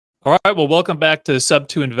All right, well, welcome back to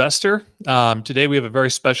Sub2 Investor. Today we have a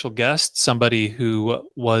very special guest, somebody who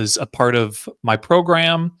was a part of my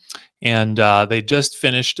program, and they just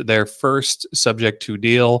finished their first Subject2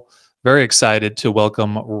 deal. Very excited to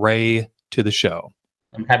welcome Ray to the show.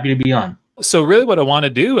 I'm happy to be on. So really what I want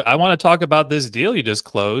to do, I want to talk about this deal you just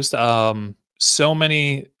closed. So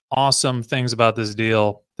many awesome things about this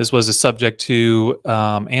deal. This was a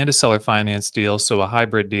Subject2 and a seller finance deal, so a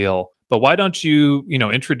hybrid deal. But why don't you,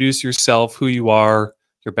 introduce yourself, who you are,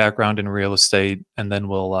 your background in real estate, and then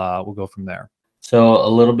we'll go from there. So a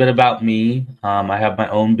little bit about me. I have my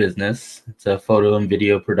own business. It's a photo and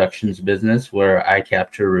video productions business where I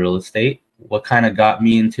capture real estate. What kind of got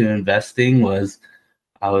me into investing was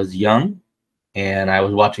I was young and I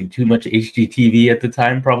was watching too much HGTV at the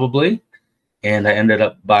time, probably. And I ended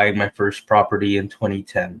up buying my first property in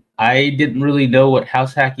 2010. I didn't really know what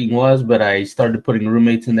house hacking was, but I started putting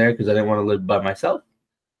roommates in there because I didn't want to live by myself.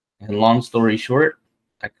 And long story short,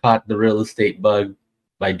 I caught the real estate bug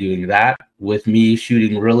by doing that. With me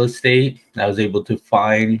shooting real estate, I was able to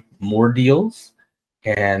find more deals.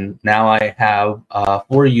 And now I have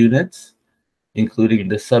 4 units, including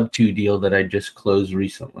the Sub2 deal that I just closed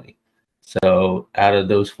recently. So out of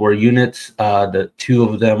those 4 units, the 2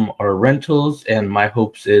 of them are rentals, and my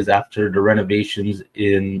hopes is after the renovations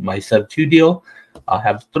in my Sub2 deal, I'll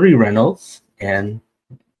have 3 rentals, and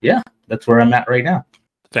yeah, that's where I'm at right now.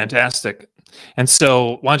 Fantastic. And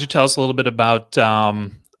so why don't you tell us a little bit about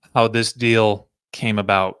how this deal came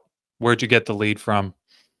about? Where'd you get the lead from?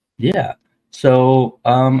 Yeah. So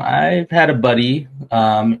I've had a buddy,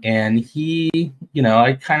 and he,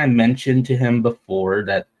 I kind of mentioned to him before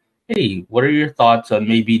that, hey, what are your thoughts on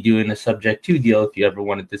maybe doing a Subject2 deal if you ever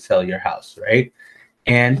wanted to sell your house, right?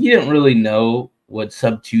 And he didn't really know what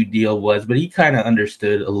Sub2 deal was, but he kind of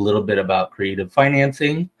understood a little bit about creative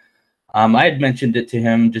financing. I had mentioned it to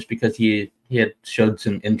him just because he had showed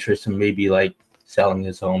some interest in maybe like selling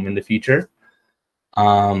his home in the future. He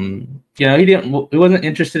wasn't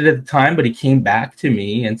interested at the time, but he came back to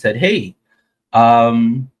me and said, hey,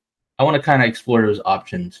 I want to kind of explore those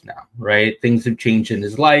options now, right? Things have changed in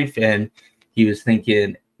his life, and he was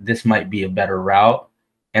thinking this might be a better route.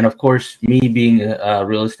 And of course, me being a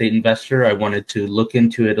real estate investor, I wanted to look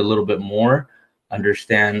into it a little bit more,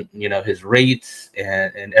 understand, his rates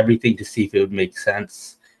and everything to see if it would make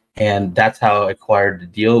sense. And that's how I acquired the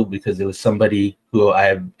deal, because it was somebody who I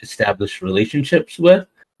have established relationships with.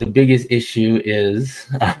 The biggest issue is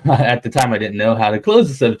at the time I didn't know how to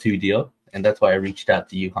close a Sub2 deal. And that's why I reached out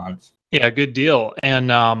to you, Hans. Yeah, good deal. And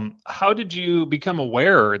how did you become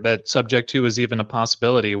aware that Subject2 was even a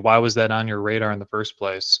possibility? Why was that on your radar in the first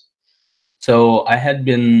place? So I had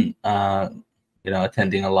been,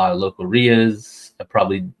 attending a lot of local RIAs. I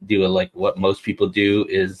probably do like what most people do,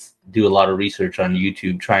 is do a lot of research on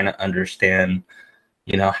YouTube, trying to understand,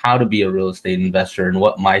 how to be a real estate investor and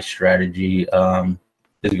what my strategy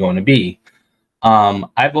is going to be.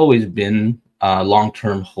 I've always been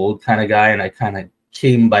long-term hold kind of guy, and I kind of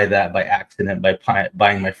came by that by accident by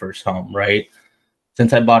buying my first home, right?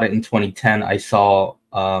 Since I bought it in 2010, I saw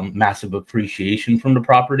massive appreciation from the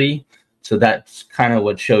property. So that's kind of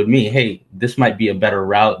what showed me, hey, this might be a better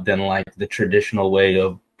route than like the traditional way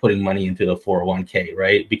of putting money into the 401k,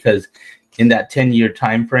 right? Because in that 10-year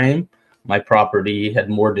time frame, my property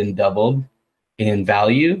had more than doubled in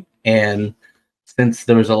value. And since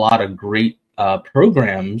there was a lot of great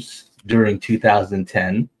programs during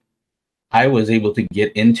 2010, I was able to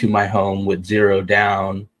get into my home with 0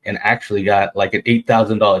 down and actually got like an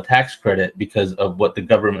 $8,000 tax credit because of what the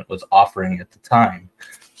government was offering at the time.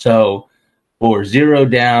 So for 0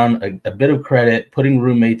 down, a bit of credit, putting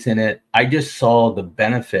roommates in it, I just saw the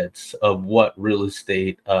benefits of what real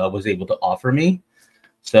estate was able to offer me.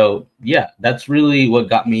 So yeah, that's really what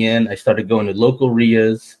got me in. I started going to local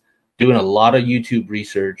RIAs, doing a lot of YouTube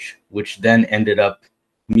research, which then ended up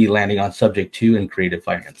me landing on Subject2 and creative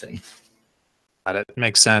financing. Got it.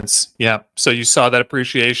 Makes sense. Yeah. So you saw that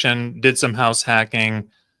appreciation, did some house hacking,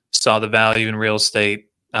 saw the value in real estate,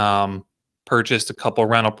 purchased a couple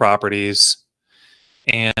rental properties,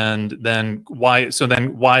 and then why? So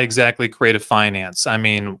then why exactly creative finance? I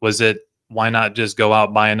mean, was it, why not just go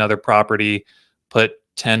out, buy another property, put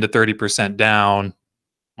 10 to 30% down?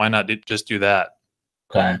 Why not just do that?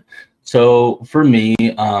 Okay. So for me,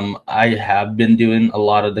 I have been doing a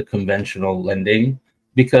lot of the conventional lending,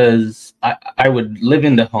 because I would live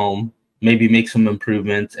in the home, maybe make some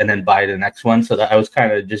improvements, and then buy the next one. So that I was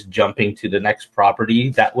kind of just jumping to the next property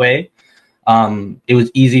that way. It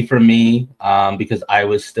was easy for me because I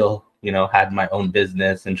was still, had my own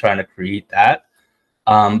business and trying to create that.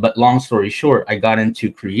 But long story short, I got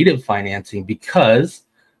into creative financing because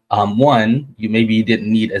One, maybe you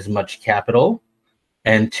didn't need as much capital,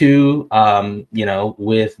 and two,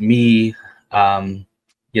 with me,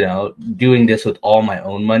 doing this with all my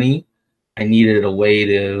own money, I needed a way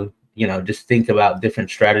to, just think about different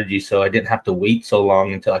strategies so I didn't have to wait so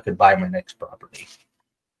long until I could buy my next property.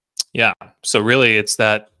 Yeah. So really it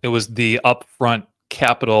was the upfront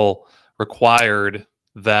capital required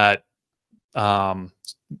that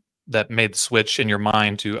that made the switch in your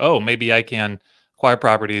mind to, oh, maybe I can acquire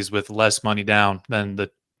properties with less money down than the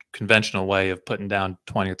conventional way of putting down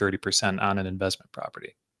 20 or 30% on an investment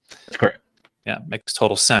property. That's correct. Yeah, makes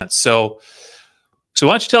total sense. So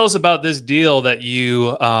why don't you tell us about this deal that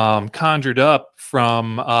you conjured up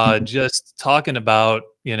from just talking about,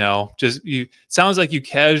 it sounds like you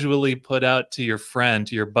casually put out to your friend,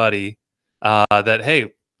 to your buddy, that,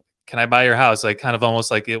 hey, can I buy your house? Like kind of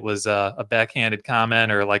almost like it was a backhanded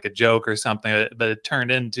comment or like a joke or something, but it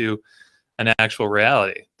turned into an actual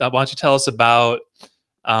reality. Why don't you tell us about,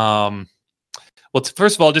 well,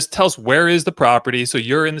 first of all, just tell us, where is the property? So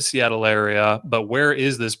you're in the Seattle area, but where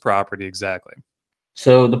is this property exactly?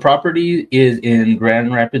 So the property is in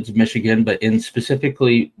Grand Rapids, Michigan, but in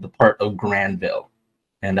specifically the part of Granville.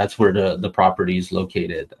 And that's where the property is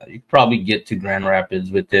located. You can probably get to Grand Rapids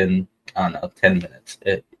within, I don't know, 10 minutes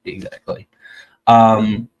exactly.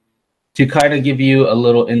 To kind of give you a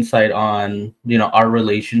little insight on, our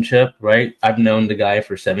relationship, right? I've known the guy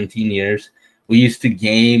for 17 years. We used to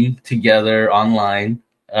game together online.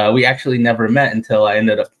 We actually never met until I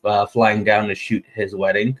ended up flying down to shoot his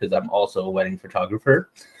wedding, because I'm also a wedding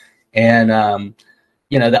photographer. And,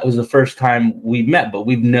 that was the first time we met, but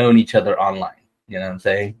we've known each other online. You know what I'm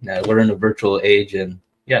saying? Now, we're in a virtual age, and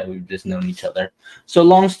yeah, we've just known each other. So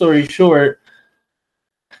long story short,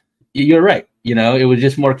 you're right. It was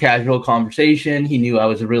just more casual conversation. He knew I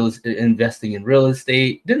was investing in real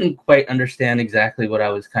estate. Didn't quite understand exactly what I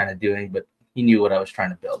was kind of doing, but he knew what I was trying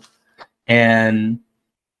to build. And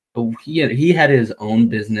he had his own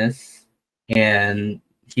business, and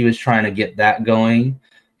he was trying to get that going.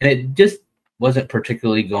 And it just wasn't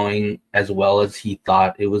particularly going as well as he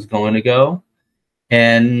thought it was going to go.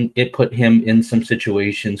 And it put him in some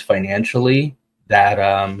situations financially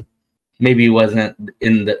that maybe wasn't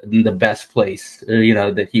in the best place,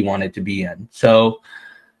 that he wanted to be in. So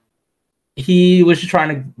he was just trying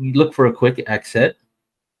to look for a quick exit.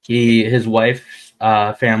 His wife's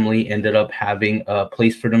family ended up having a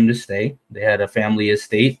place for them to stay. They had a family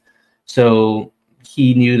estate. So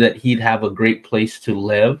he knew that he'd have a great place to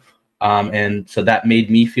live. And so that made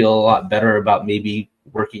me feel a lot better about maybe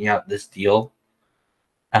working out this deal.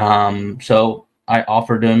 So I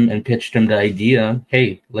offered him and pitched him the idea,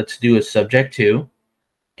 hey, let's do a subject to,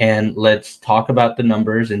 and let's talk about the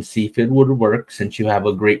numbers and see if it would work, since you have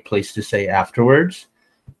a great place to stay afterwards.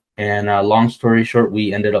 And long story short,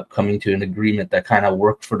 we ended up coming to an agreement that kind of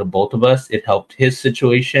worked for the both of us. It helped his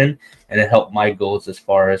situation, and it helped my goals as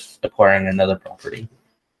far as acquiring another property.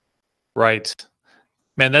 Right.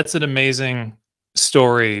 Man, that's an amazing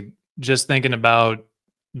story. Just thinking about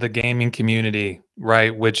the gaming community,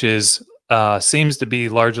 right? Which is seems to be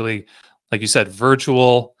largely, like you said,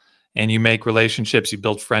 virtual, and you make relationships, you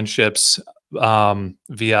build friendships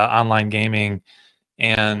via online gaming.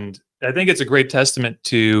 And I think it's a great testament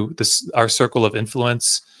to our circle of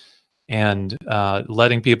influence, and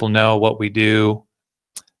letting people know what we do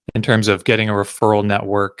in terms of getting a referral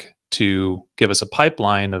network to give us a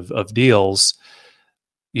pipeline of deals.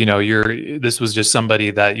 This was just somebody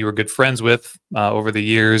that you were good friends with over the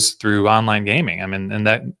years through online gaming. I mean, and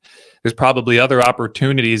that there's probably other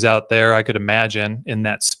opportunities out there, I could imagine, in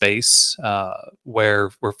that space where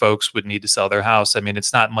folks would need to sell their house. I mean,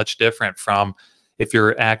 it's not much different from if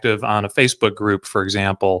you're active on a Facebook group, for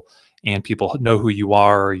example, and people know who you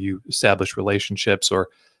are, or you establish relationships, or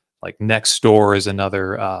like Nextdoor is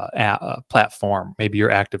another platform. Maybe you're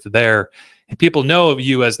active there, and people know of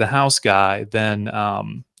you as the house guy. Then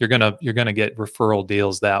you're gonna get referral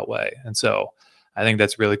deals that way. And so I think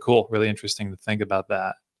that's really cool, really interesting to think about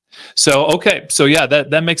that. So okay, so yeah,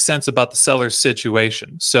 that makes sense about the seller's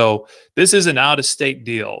situation. So this is an out-of-state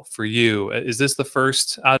deal for you. Is this the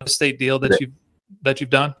first out-of-state deal that you've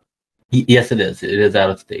done? Yes, it is. It is out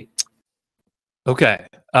of state. Okay.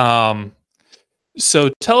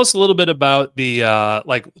 So tell us a little bit about the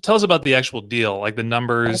tell us about the actual deal, like the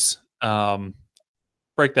numbers.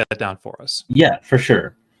 Break that down for us. Yeah, for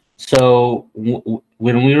sure. So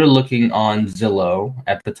when we were looking on Zillow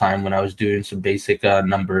at the time, when I was doing some basic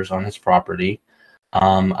numbers on his property,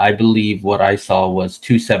 I believe what I saw was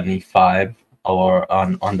 275 or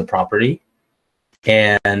on the property.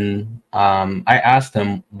 And I asked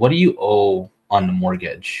him, what do you owe on the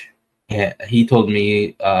mortgage? And he told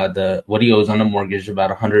me what he owes on the mortgage is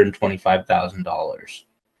about $125,000.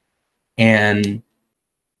 And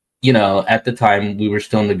at the time we were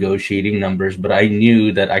still negotiating numbers, but I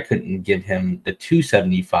knew that I couldn't give him the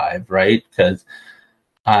 275, right? Because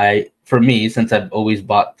for me, since I've always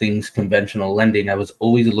bought things conventional lending, I was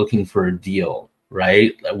always looking for a deal,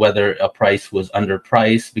 right? Whether a price was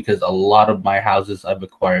underpriced, because a lot of my houses I've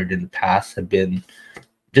acquired in the past have been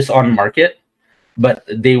just on market, but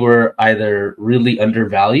they were either really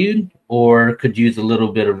undervalued or could use a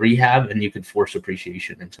little bit of rehab and you could force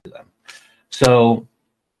appreciation into them. So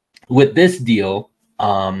with this deal,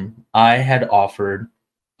 I had offered,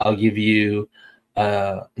 I'll give you,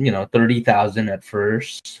 30,000 at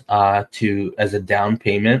first, as a down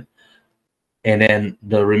payment, and then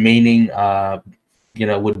the remaining,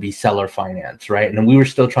 would be seller finance, right? And then we were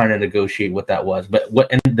still trying to negotiate what that was, but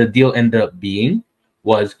the deal ended up being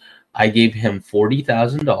was I gave him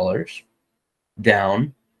 $40,000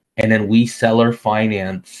 down, and then we seller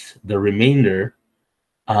finance the remainder,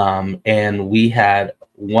 and we had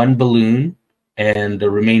one balloon, and the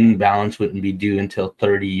remaining balance wouldn't be due until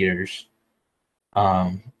 30 years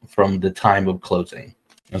from the time of closing.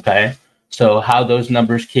 Okay, so how those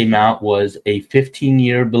numbers came out was a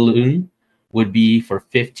 15-year balloon would be for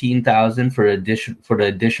 $15,000 for the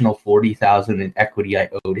additional $40,000 in equity I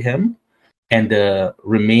owed him, and the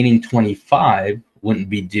remaining 25 wouldn't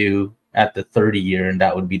be due at the 30-year, and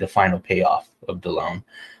that would be the final payoff of the loan.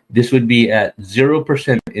 This would be at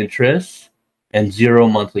 0% interest and 0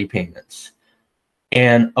 monthly payments.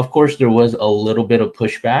 And of course, there was a little bit of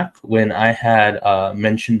pushback when I had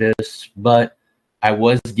mentioned this, but I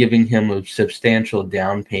was giving him a substantial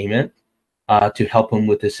down payment to help him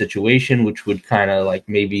with the situation, which would kind of like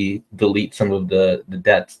maybe delete some of the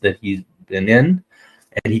debts that he's been in,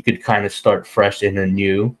 and he could kind of start fresh and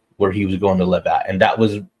anew where he was going to live at. And that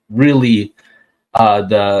was really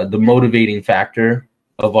the motivating factor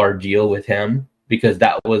of our deal with him, because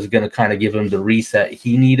that was going to kind of give him the reset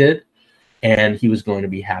he needed, and he was going to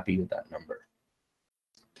be happy with that number.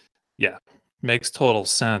 Yeah, makes total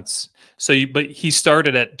sense. So but he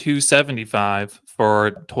started at 275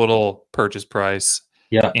 for total purchase price.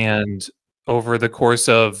 Yeah. And over the course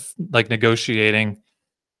of like negotiating,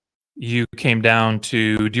 you came down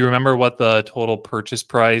to, do you remember what the total purchase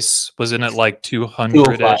price was? In it like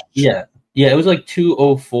 200-ish? Yeah, it was like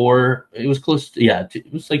 204. It was close to,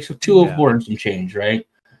 it was like 204 and some change, right?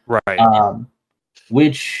 Right.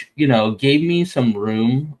 Which gave me some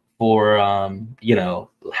room for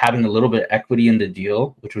having a little bit of equity in the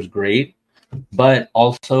deal, which was great. But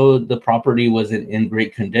also the property wasn't in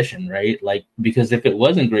great condition, right? Like, because if it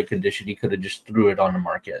was in great condition, he could have just threw it on the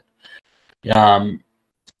market. Yeah.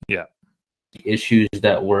 The issues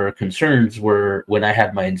that were concerns were, when I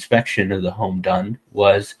had my inspection of the home done,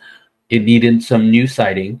 was it needed some new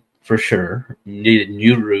siding for sure, needed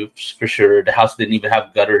new roofs for sure. The house didn't even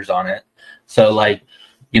have gutters on it. So like,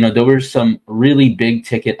 there were some really big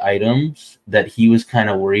ticket items that he was kind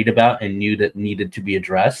of worried about and knew that needed to be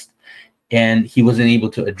addressed. And he wasn't able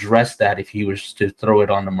to address that if he was to throw it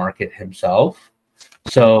on the market himself.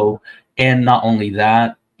 So, and not only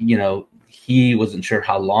that, he wasn't sure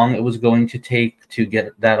how long it was going to take to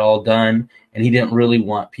get that all done. And he didn't really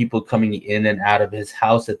want people coming in and out of his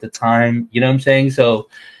house at the time. You know what I'm saying? So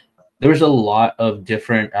there was a lot of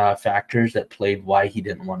different factors that played why he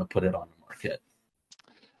didn't want to put it on the market.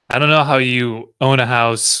 I don't know how you own a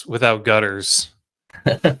house without gutters.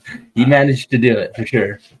 He managed to do it for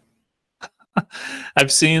sure.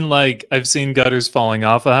 I've seen gutters falling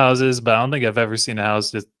off of houses, but I don't think I've ever seen a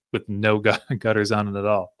house just with no gutters on it at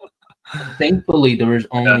all. Thankfully, there was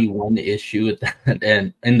only one issue with that,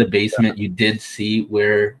 and in the basement, you did see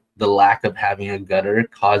where the lack of having a gutter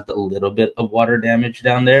caused a little bit of water damage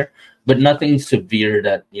down there, but nothing severe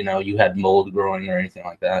that you had mold growing or anything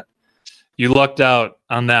like that. You lucked out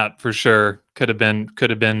on that for sure. Could have been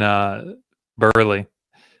Burley.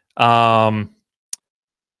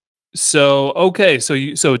 So okay, so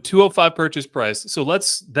 205 purchase price. So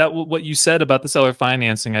what you said about the seller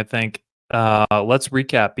financing, I think let's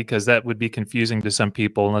recap, because that would be confusing to some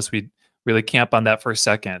people unless we really camp on that for a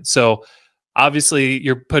second. So obviously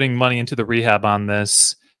you're putting money into the rehab on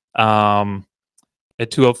this at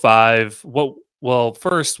 205. Well,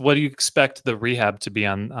 first, what do you expect the rehab to be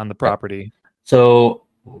on the property? So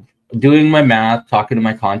doing my math, talking to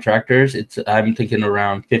my contractors, I'm thinking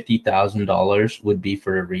around $50,000 would be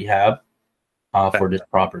for a rehab for this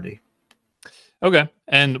property. Okay.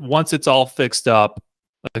 And once it's all fixed up,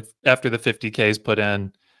 like after the 50K is put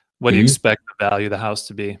in, What do you expect the value of the house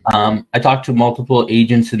to be? I talked to multiple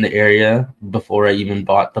agents in the area before I even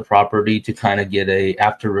bought the property to kind of get a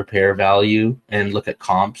after repair value and look at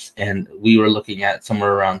comps. And we were looking at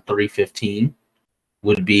somewhere around 315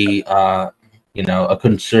 would be, you know, a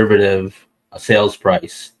conservative sales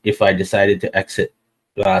price if I decided to exit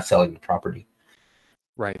selling the property.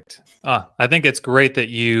 Right. I think it's great that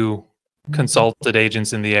you consulted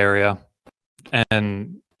agents in the area.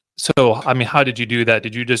 And so, I mean, how did you do that?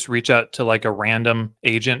 Did you just reach out to like a random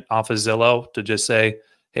agent off of Zillow to just say,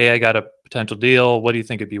 hey, I got a potential deal. What do you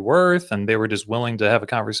think it'd be worth? And they were just willing to have a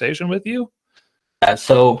conversation with you?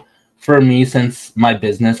 So for me, since my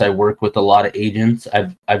business, I work with a lot of agents.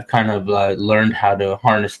 I've kind of learned how to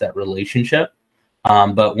harness that relationship.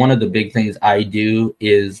 But one of the big things I do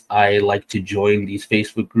is I like to join these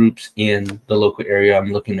Facebook groups in the local area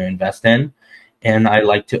I'm looking to invest in. And I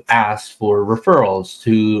like to ask for referrals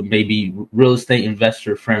to maybe real estate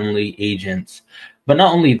investor friendly agents. But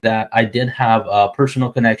not only that, I did have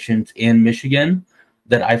personal connections in Michigan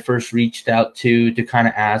that I first reached out to kind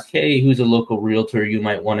of ask, hey, who's a local realtor you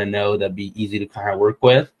might want to know that'd be easy to kind of work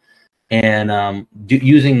with. And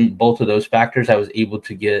using both of those factors, I was able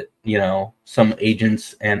to get, you know, some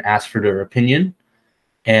agents and ask for their opinion.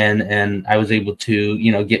 And I was able to,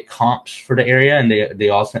 you know, get comps for the area, and they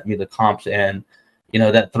all sent me the comps. And, you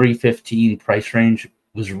know, that 315 price range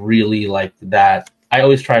was really like that. I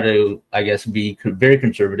always try to, I guess, be very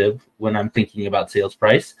conservative when I'm thinking about sales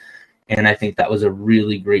price. And I think that was a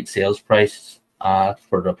really great sales price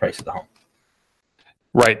for the price of the home.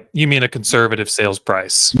 Right. You mean a conservative sales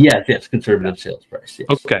price? Yes, conservative sales price. Yes.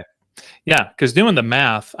 Okay. Yeah, because doing the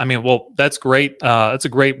math, I mean, well, that's great. That's a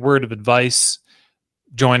great word of advice.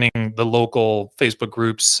 Joining the local Facebook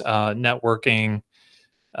groups, networking,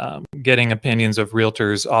 getting opinions of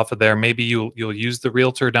realtors off of there. Maybe you'll use the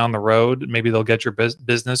realtor down the road. Maybe they'll get your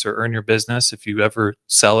business or earn your business if you ever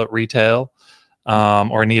sell at retail,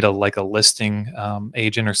 or need a listing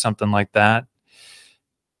agent or something like that.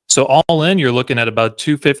 So all in, you're looking at about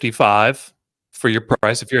 255 for your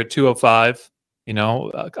price. If you're at 205, you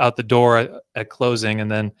know, out the door at closing,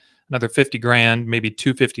 and then another 50 grand, maybe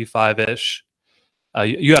 255-ish.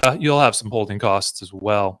 You'll have some holding costs as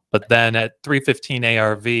well. But then at 315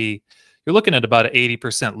 ARV, you're looking at about an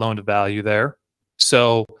 80% loan to value there.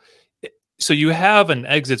 So you have an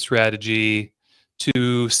exit strategy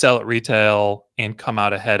to sell at retail and come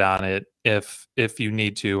out ahead on it if you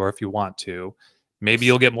need to or if you want to. Maybe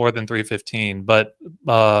you'll get more than 315, but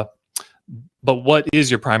what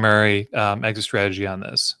is your primary exit strategy on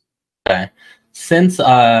this? Okay, since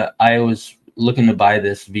I was looking to buy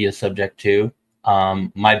this via Subto,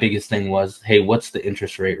 my biggest thing was, hey, what's the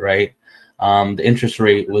interest rate, right? The interest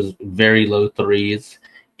rate was very low threes,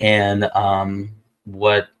 and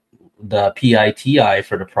what the PITI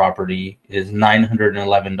for the property is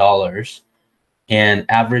 $911, and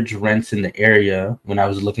average rents in the area when I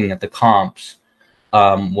was looking at the comps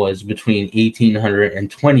was between $1,800 and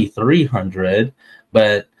 $2,300,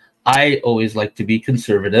 but I always like to be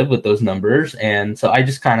conservative with those numbers, and so I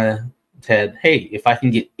just kind of said, hey, if I can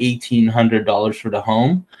get $1,800 for the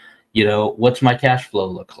home, you know, what's my cash flow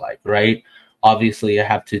look like, right? Obviously, I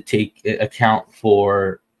have to take account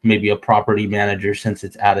for maybe a property manager since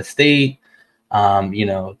it's out of state, you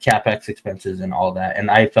know, CapEx expenses and all that, and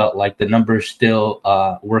I felt like the numbers still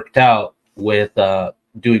worked out with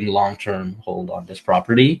doing long-term hold on this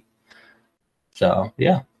property. So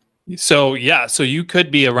yeah. So you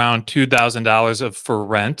could be around $2,000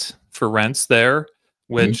 for rents there,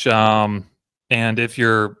 which and if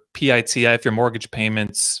your PITI, if your mortgage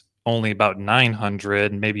payments only about $900,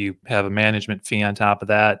 and maybe you have a management fee on top of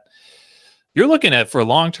that, you're looking at, for a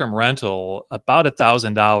long-term rental, about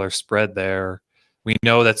 $1,000 spread there. We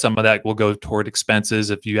know that some of that will go toward expenses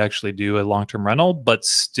if you actually do a long-term rental, but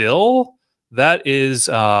still, that is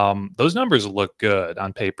those numbers look good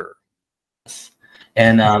on paper.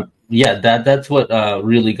 And yeah, that's what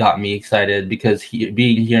really got me excited, because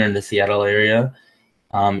being here in the Seattle area,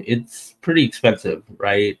 it's pretty expensive,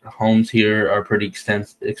 right? Homes here are pretty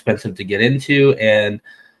expensive to get into, and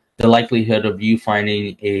the likelihood of you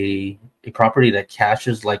finding a property that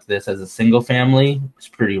cashes like this as a single family is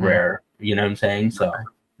pretty rare. You know what I'm saying? So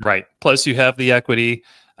right. Plus, you have the equity.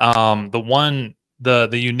 The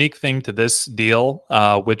unique thing to this deal,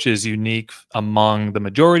 which is unique among the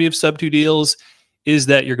majority of Sub2 deals, is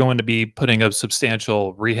that you're going to be putting a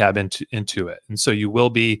substantial rehab into it, and so you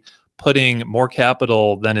will be putting more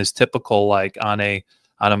capital than is typical, like on a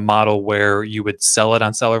model where you would sell it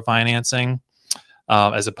on seller financing,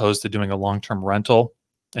 as opposed to doing a long-term rental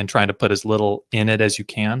and trying to put as little in it as you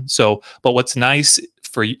can. So, but what's nice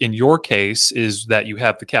for in your case is that you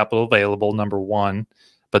have the capital available, number one,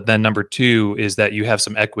 but then number two is that you have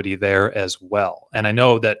some equity there as well. And I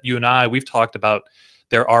know that you and I, we've talked about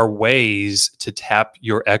there are ways to tap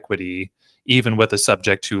your equity even with a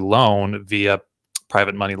subject to loan via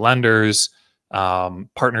private money lenders,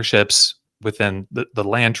 partnerships within the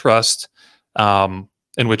land trust,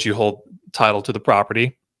 in which you hold title to the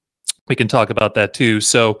property. We can talk about that too.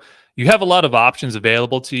 So you have a lot of options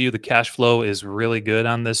available to you. The cash flow is really good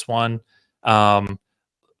on this one.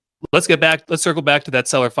 Let's circle back to that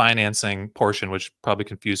seller financing portion, which probably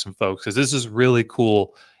confused some folks because this is really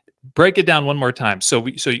cool. Break it down one more time. So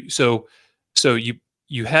you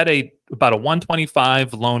had about a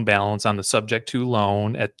 125 loan balance on the subject to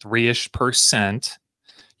loan at 3-ish%.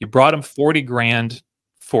 You brought him 40 grand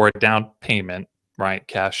for a down payment, right?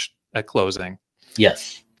 Cash at closing.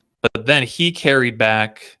 Yes. But then he carried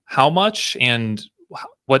back how much and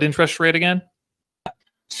what interest rate again?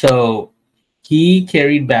 So he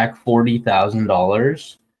carried back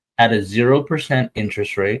 $40,000 at a 0%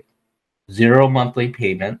 interest rate, 0 monthly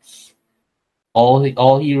payments.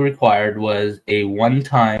 All he required was a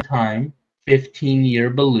one-time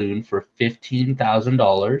 15-year balloon for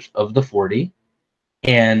 $15,000 of the 40,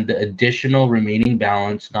 and the additional remaining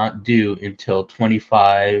balance not due until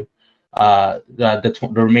 25.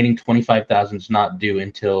 The remaining 25,000 is not due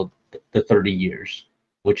until the 30 years,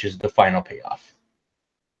 which is the final payoff.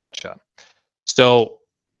 Gotcha. So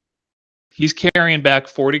he's carrying back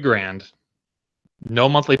 40 grand, no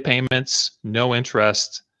monthly payments, no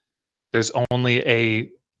interest. There's only a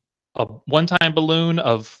one-time balloon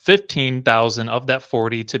of 15,000 of that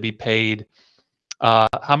 40 to be paid.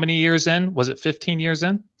 How many years in? Was it 15 years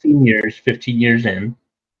in? 15 years in.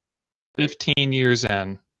 15 years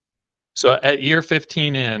in. So at year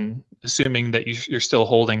 15 in, assuming that you're still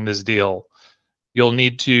holding this deal, you'll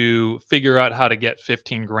need to figure out how to get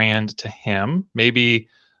 15 grand to him. Maybe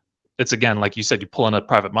it's, again, like you said, you pull in a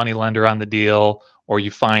private money lender on the deal, or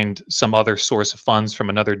you find some other source of funds from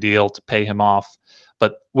another deal to pay him off.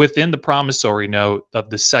 But within the promissory note of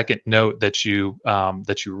the second note that you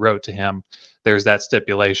wrote to him, there's that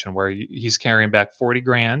stipulation where he's carrying back 40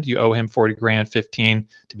 grand. You owe him 40 grand, 15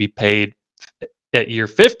 to be paid at year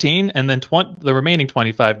 15, and then the remaining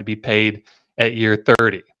 25 to be paid at year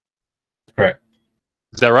 30. Correct.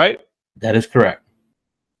 Is that right? That is correct.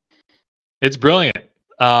 It's brilliant.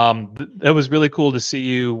 It was really cool to see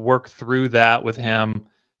you work through that with him,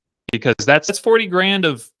 because that's 40 grand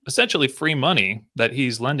of essentially free money that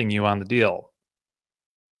he's lending you on the deal.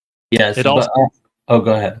 Yes. Go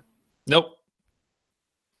ahead. Nope.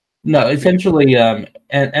 No, essentially,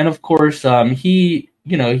 and of course, he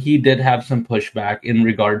did have some pushback in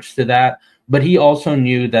regards to that, but he also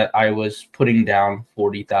knew that I was putting down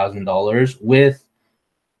 $40,000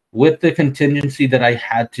 with the contingency that I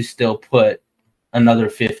had to still put another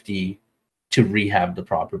 50 to rehab the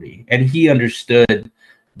property. And he understood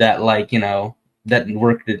that, like, that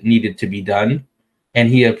work that needed to be done. And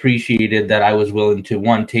he appreciated that I was willing to,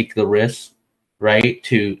 one, take the risk, right,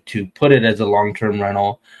 to put it as a long-term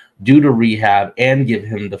rental, do the rehab, and give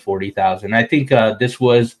him the 40,000. I think this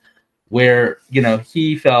was where,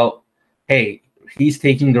 he felt, hey, he's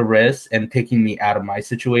taking the risk and taking me out of my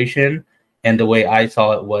situation. And the way I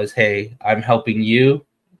saw it was, hey, I'm helping you.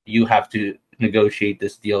 You have to negotiate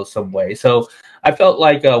this deal some way. So I felt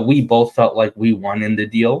like we both felt like we won in the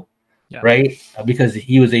deal, right? Because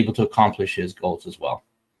he was able to accomplish his goals as well.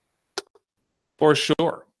 For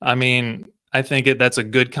sure. I mean, I think that's a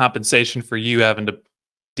good compensation for you having to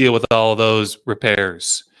deal with all those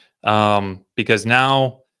repairs, because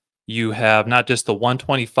now you have not just the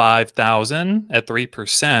 125,000 at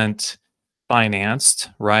 3% financed,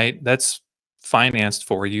 right? That's financed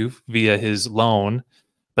for you via his loan,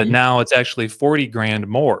 but now it's actually 40 grand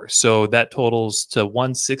more. So that totals to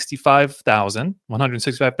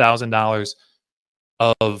 $165,000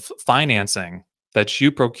 of financing that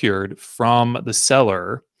you procured from the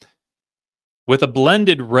seller, with a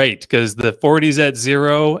blended rate, because the 40's at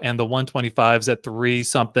 0 and the 125's at 3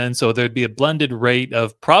 something. So there'd be a blended rate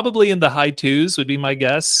of probably in the high 2s would be my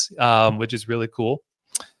guess, which is really cool.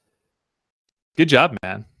 Good job,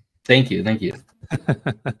 man. Thank you. Thank you.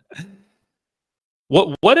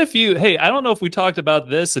 What if you, hey, I don't know if we talked about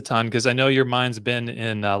this a ton, because I know your mind's been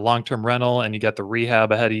in long-term rental and you got the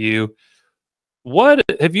rehab ahead of you. What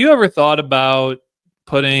have you ever thought about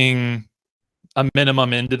putting a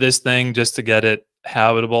minimum into this thing just to get it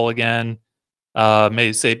habitable again?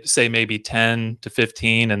 Maybe say maybe 10 to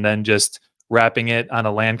 15, and then just wrapping it on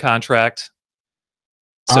a land contract.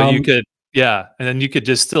 So you could, and then you could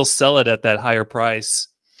just still sell it at that higher price.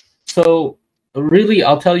 So really,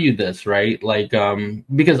 I'll tell you this, right? Like,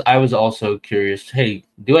 because I was also curious, hey,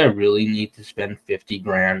 do I really need to spend 50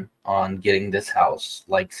 grand on getting this house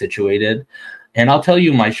like situated? And I'll tell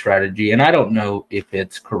you my strategy, and I don't know if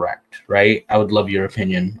it's correct, right? I would love your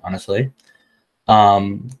opinion, honestly.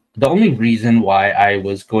 The only reason why I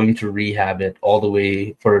was going to rehab it all the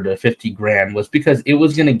way for the 50 grand was because it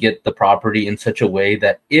was going to get the property in such a way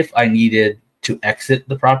that if I needed to exit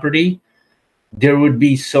the property, there would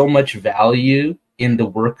be so much value in the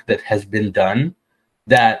work that has been done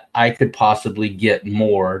that I could possibly get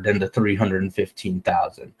more than the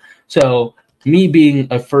 315,000. So me being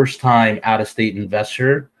a first time out of state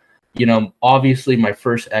investor, you know, obviously my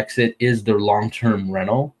first exit is the long-term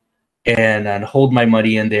rental and hold my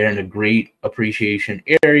money in there in a great appreciation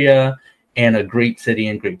area and a great city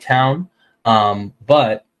and great town.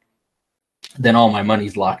 But then all my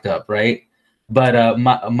money's locked up, right? But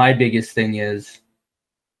my biggest thing is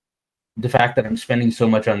the fact that I'm spending so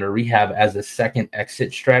much on the rehab as a second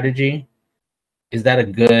exit strategy. Is that a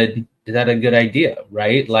good idea,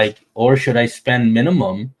 right? Like, or should I spend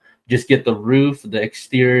minimum, just get the roof, the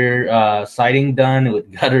exterior siding done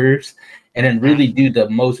with gutters, and then really do the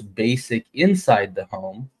most basic inside the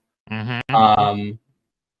home? Um,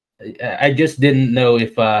 I just didn't know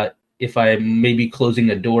if I may be closing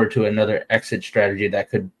a door to another exit strategy that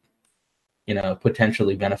could, you know,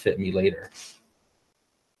 potentially benefit me later.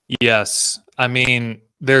 Yes. I mean,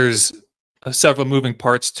 there's several moving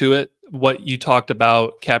parts to it. What you talked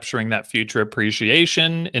about capturing that future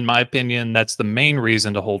appreciation, in my opinion, that's the main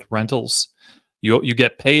reason to hold rentals. You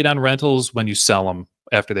get paid on rentals when you sell them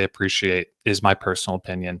after they appreciate, is my personal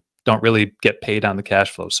opinion. Don't really get paid on the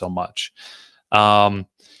cash flow so much. And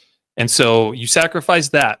so you sacrifice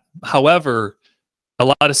that. However, a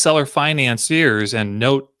lot of seller financiers and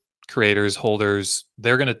note creators, holders,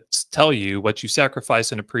 they're going to tell you what you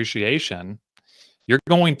sacrifice in appreciation. You're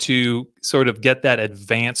going to sort of get that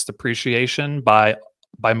advanced appreciation by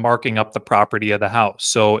marking up the property of the house.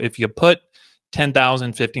 So if you put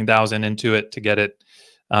 10,000, 15,000 into it to get it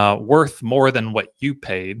worth more than what you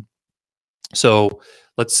paid. So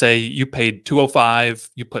let's say you paid 205,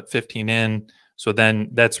 you put 15 in. So then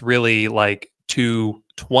that's really like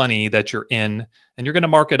 220 that you're in, and you're going to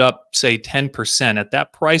mark it up, say 10% at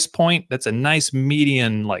that price point. That's a nice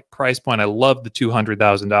median like price point. I love the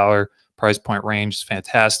 $200,000 price point range. It's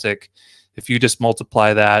fantastic. If you just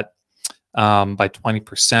multiply that by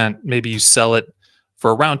 20%, maybe you sell it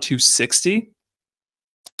for around 260.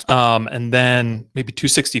 And then maybe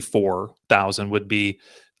 264,000 would be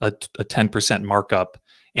a 10% markup.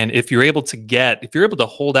 And if you're able to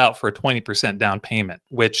hold out for a 20% down payment,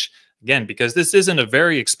 which again, because this isn't a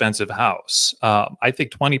very expensive house, I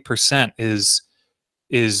think 20%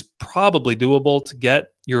 is probably doable to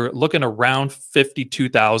get. You're looking around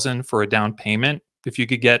 52,000 for a down payment if you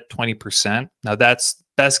could get 20%. Now that's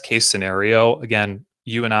best case scenario. Again,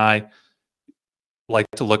 you and I like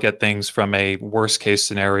to look at things from a worst case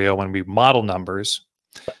scenario when we model numbers,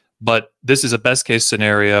 but this is a best case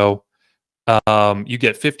scenario. You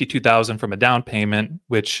get 52,000 from a down payment,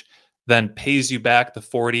 which then pays you back the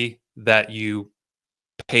 40 that you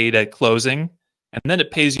paid at closing, and then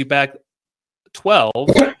it pays you back 12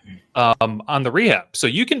 on the rehab. So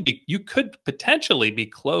you could potentially be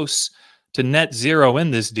close to net zero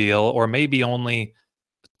in this deal, or maybe only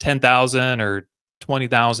 10,000 or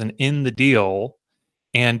 20,000 in the deal,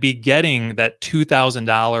 and be getting that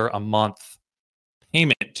 $2,000 a month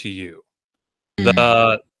payment to you.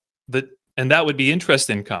 And that would be interest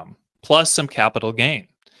income plus some capital gain.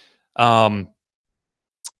 And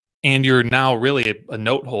you're now really a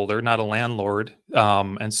note holder, not a landlord.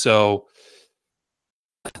 And so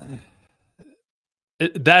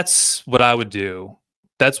that's what I would do.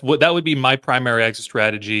 That would be my primary exit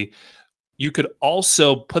strategy. You could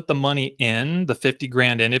also put the money in, the 50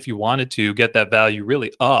 grand in, if you wanted to get that value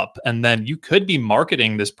really up. And then you could be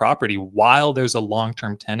marketing this property while there's a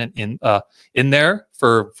long-term tenant in there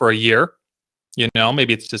for a year. You know,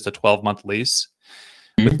 maybe it's just a 12-month lease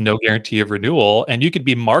with no guarantee of renewal. And you could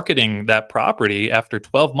be marketing that property after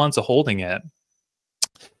 12 months of holding it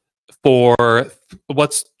for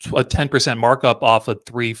what's a 10% markup off of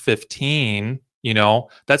 315. You know,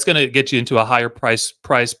 that's going to get you into a higher price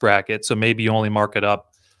bracket. So maybe you only mark it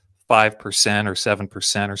up 5% or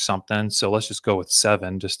 7% or something. So let's just go with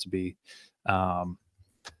 7 just to be, I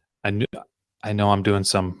know I'm doing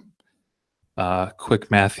some quick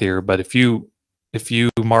math here, but if you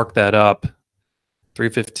mark that up,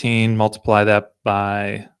 315, multiply that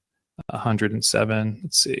by 107,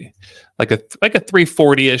 let's see, like a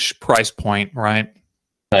 340-ish price point, right?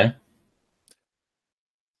 Okay.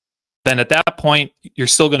 then at that point, you're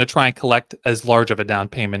still going to try and collect as large of a down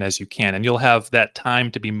payment as you can. And you'll have that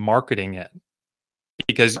time to be marketing it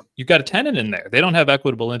because you've got a tenant in there. They don't have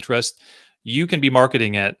equitable interest. You can be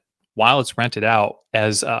marketing it while it's rented out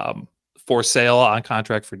as for sale on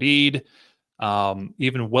contract for deed,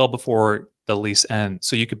 even well before the lease ends.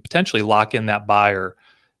 So you could potentially lock in that buyer,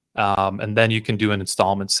 and then you can do an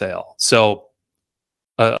installment sale. So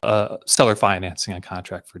seller financing on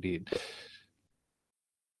contract for deed.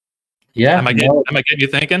 Yeah. Am I getting you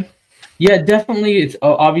thinking? Yeah, definitely. It's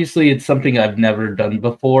obviously it's something I've never done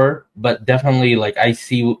before, but definitely like I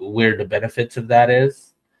see where the benefits of that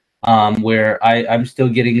is. Where I'm still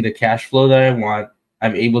getting the cash flow that I want.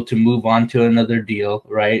 I'm able to move on to another deal,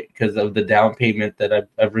 right? Because of the down payment that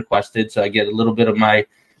I've requested. So I get a little bit of my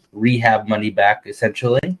rehab money back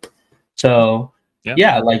essentially. So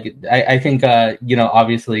yeah, like I think, you know,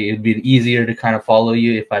 obviously it'd be easier to kind of follow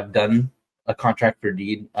you if I've done a contract for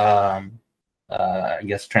deed, I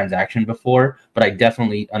guess, transaction before, but I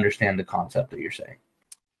definitely understand the concept that you're saying.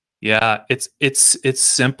 Yeah, it's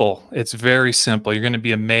simple. It's very simple. You're going to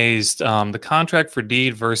be amazed. The contract for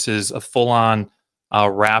deed versus a full-on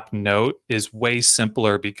wrap note is way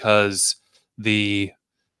simpler because the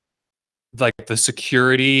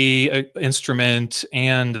security instrument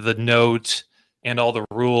and the note and all the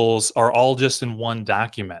rules are all just in one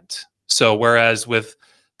document. So whereas with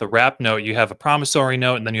the wrap note, you have a promissory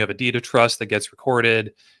note and then you have a deed of trust that gets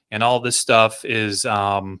recorded, and all this stuff is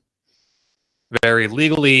very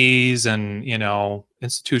legalese and, you know,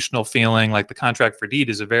 institutional feeling. Like the contract for deed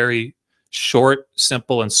is a very short,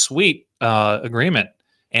 simple, and sweet agreement,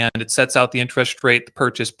 and it sets out the interest rate, the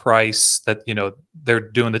purchase price that, you know, they're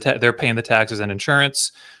doing they're paying the taxes and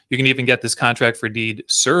insurance. You can even get this contract for deed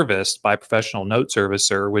serviced by a professional note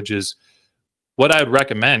servicer, which is what I would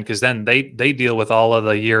recommend, because then they deal with all of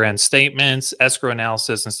the year-end statements, escrow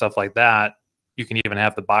analysis, and stuff like that. You can even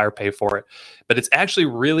have the buyer pay for it, but it's actually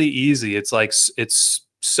really easy. It's like, it's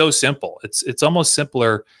so simple. It's almost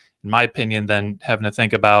simpler, in my opinion, than having to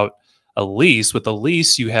think about a lease. With a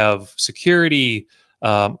lease, you have security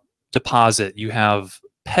deposit, you have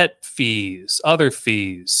pet fees, other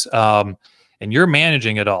fees, and you're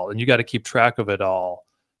managing it all, and you got to keep track of it all.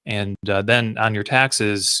 And then on your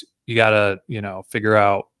taxes, you got to, you know, figure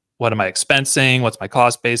out, what am I expensing? What's my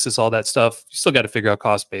cost basis? All that stuff. You still got to figure out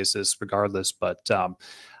cost basis regardless. But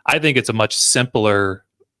I think it's a much simpler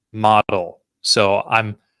model. So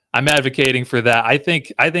I'm advocating for that. I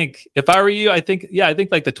think if I were you, I think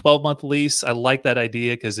like the 12-month lease, I like that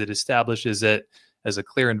idea because it establishes it as a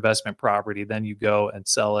clear investment property. Then you go and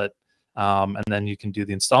sell it, and then you can do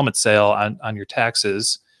the installment sale on your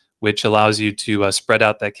taxes, which allows you to spread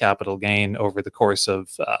out that capital gain over the course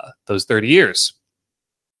of those 30 years.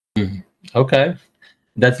 Okay,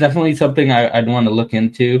 that's definitely something I'd want to look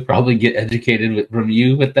into. Probably get educated from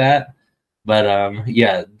you with that. But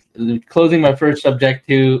yeah, closing my first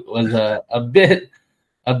Sub2 was a bit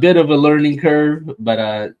of a learning curve.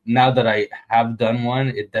 But now that I have done one,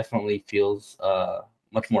 it definitely feels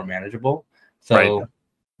much more manageable. So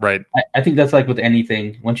right. I think that's like with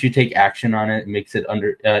anything. Once you take action on it, it makes it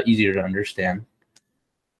easier to understand.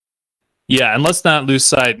 Yeah, and let's not lose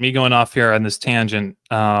sight. Me going off here on this tangent.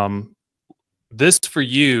 This for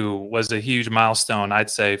you was a huge milestone, I'd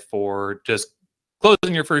say, for just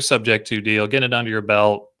closing your first Subject-2 deal, getting it under your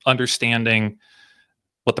belt, understanding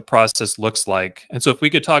what the process looks like. And so if we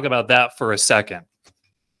could talk about that for a second.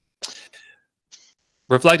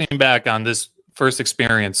 Reflecting back on this first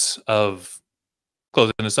experience of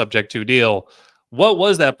closing a Subject-2 deal, what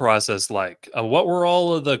was that process like? What were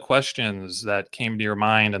all of the questions that came to your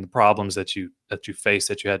mind and the problems that you faced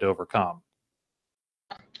that you had to overcome?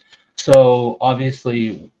 So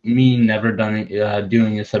obviously, me never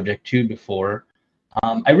doing a Subject-2 before,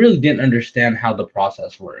 I really didn't understand how the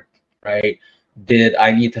process worked, right? Did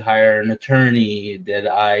I need to hire an attorney? Did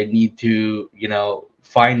I need to, you know,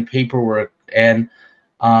 find paperwork? And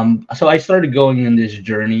so I started going on this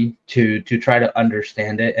journey to try to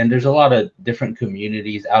understand it. And there's a lot of different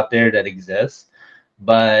communities out there that exist,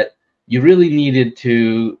 but you really needed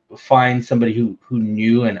to find somebody who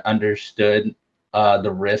knew and understood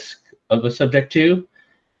the risk of a Subject-2.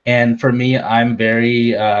 And for me, I'm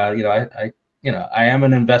very, you know, I am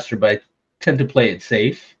an investor, but I tend to play it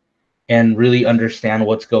safe and really understand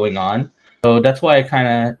what's going on. So that's why I kind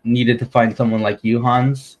of needed to find someone like you,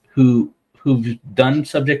 Hans, who've done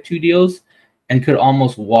Subject-2 deals and could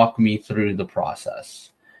almost walk me through the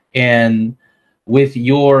process. And with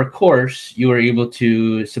your course, you were able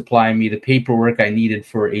to supply me the paperwork I needed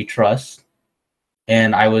for a trust.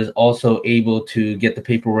 And I was also able to get the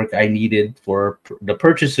paperwork I needed for the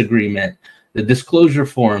purchase agreement the disclosure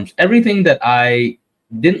forms, everything that I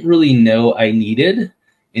didn't really know I needed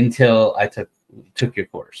until I took your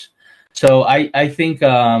course. So I think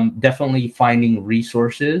definitely finding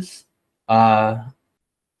resources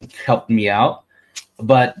helped me out.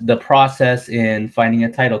 But the process in finding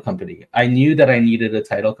a title company, I knew that I needed a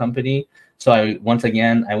title company. So I went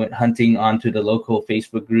hunting onto the local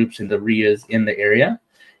Facebook groups and the RIAs in the area.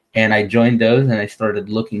 And I joined those and I started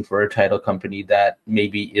looking for a title company that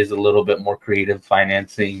maybe is a little bit more creative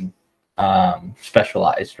financing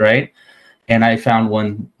specialized, right? And I found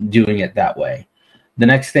one doing it that way. The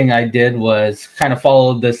next thing I did was kind of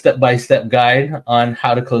follow the step-by-step guide on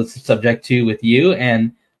how to close Subject2 with you,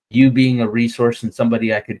 and you being a resource and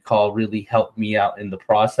somebody I could call really helped me out in the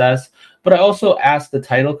process. But I also asked the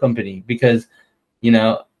title company because, you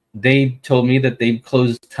know, they told me that they've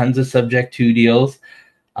closed tons of Subject2 deals.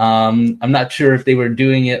 I'm not sure if they were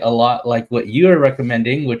doing it a lot like what you're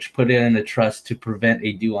recommending, which put in a trust to prevent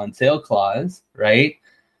a due on sale clause, right?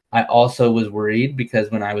 I also was worried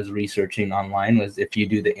because when I was researching online was if you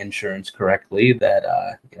do the insurance correctly, that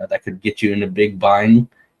you know, that could get you in a big bind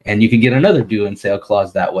and you could get another due on sale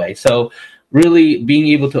clause that way. So really being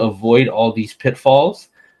able to avoid all these pitfalls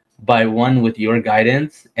by one, with your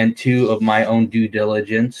guidance, and two, of my own due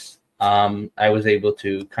diligence, I was able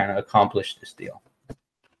to kind of accomplish this deal.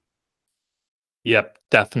 Yep,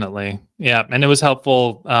 definitely. Yeah, and it was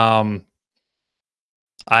helpful.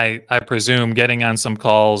 I presume getting on some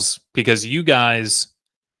calls because you guys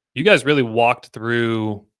really walked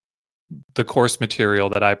through the course material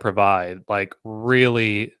that I provide, like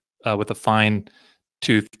really with a fine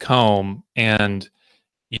tooth comb, and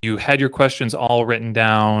you had your questions all written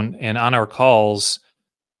down. And on our calls,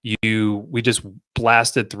 we just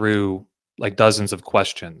blasted through like dozens of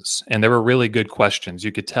questions, and they were really good questions.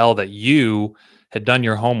 You could tell that you had done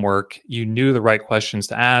your homework. You knew the right questions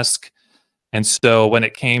to ask. And so when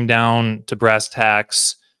it came down to brass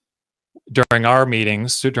tacks during our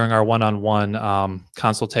meetings, during our one-on-one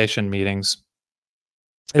consultation meetings,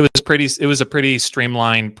 it was a pretty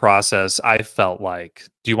streamlined process, I felt like.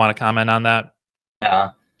 Do you want to comment on that?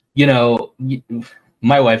 Yeah, you know,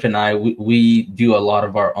 my wife and I, we do a lot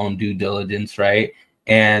of our own due diligence, right?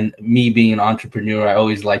 And me being an entrepreneur, I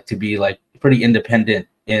always like to be like pretty independent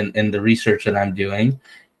in the research that I'm doing.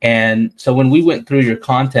 And so when we went through your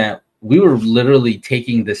content, we were literally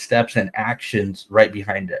taking the steps and actions right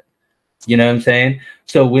behind it. You know what I'm saying?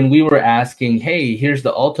 So when we were asking, hey, here's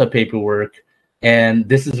the Alta paperwork, and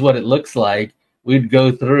this is what it looks like, we'd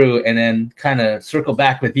go through and then kind of circle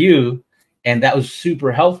back with you. And that was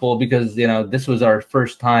super helpful because, you know, this was our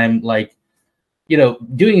first time, like, you know,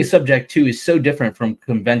 doing a Subject2 is so different from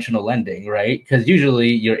conventional lending, right? Because usually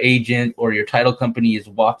your agent or your title company is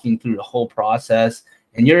walking through the whole process,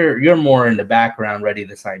 and you're more in the background ready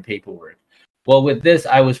to sign paperwork. Well, with this,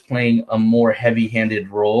 I was playing a more heavy-handed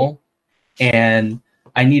role, and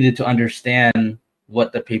I needed to understand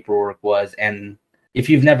what the paperwork was. And if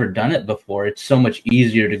you've never done it before, it's so much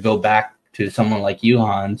easier to go back to someone like you,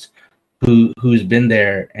 Hans, who's been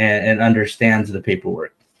there and understands the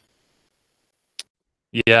paperwork.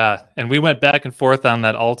 Yeah, and we went back and forth on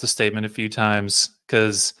that Alta statement a few times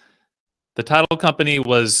because the title company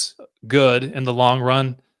was good in the long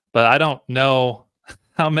run, but I don't know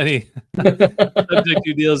how many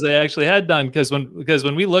Subject2 deals they actually had done, because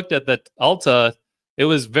when we looked at that Alta, it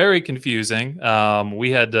was very confusing.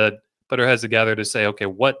 We had to put our heads together to say, okay,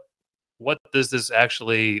 what does this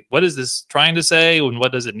actually, what is this trying to say, and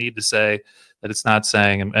what does it need to say that it's not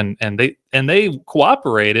saying? And they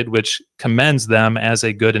cooperated, which commends them as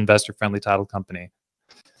a good investor friendly title company.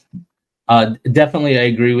 Definitely, I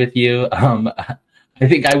agree with you. I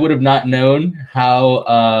think I would have not known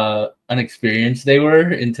how unexperienced they were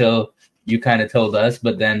until you kind of told us.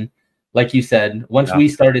 But then, like you said, once we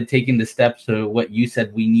started taking the steps to what you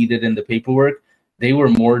said we needed in the paperwork, they were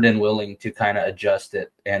more than willing to kind of adjust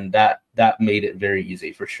it. And that made it very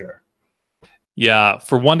easy for sure. Yeah.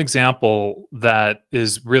 For one example that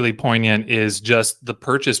is really poignant is just the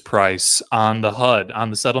purchase price on the HUD, on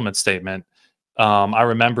the settlement statement. I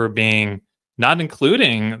remember being not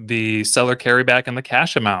including the seller carryback and the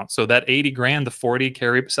cash amount. So that 80 grand, the 40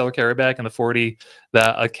 seller carryback and the 40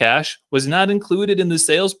 cash was not included in the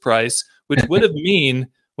sales price, which would have mean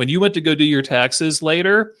when you went to go do your taxes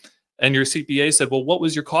later and your CPA said, well, what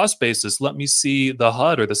was your cost basis? Let me see the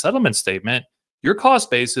HUD or the settlement statement. Your cost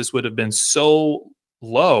basis would have been so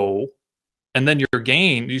low, and then your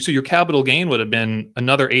gain, so your capital gain would have been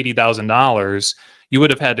another $80,000. You would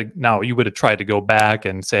have had to, now you would have tried to go back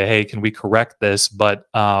and say, hey, can we correct this?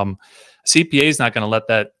 But CPA is not going to let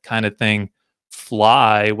that kind of thing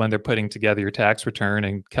fly when they're putting together your tax return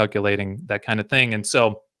and calculating that kind of thing. And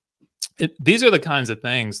so these are the kinds of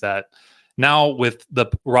things that now, with the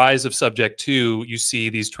rise of Subject-2, you see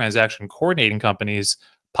these transaction coordinating companies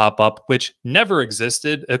pop up, which never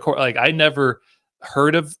existed. Like, I never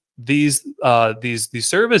heard of these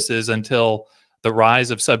services until the rise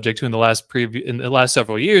of Subject-2 in the last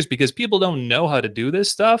several years, because people don't know how to do this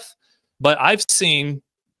stuff. But I've seen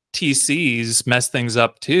TCs mess things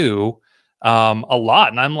up too, a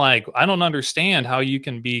lot, and I'm like, I don't understand how you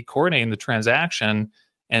can be coordinating the transaction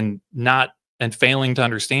and failing to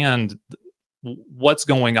understand what's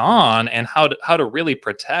going on and how to really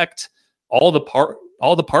protect all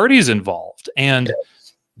the parties involved. And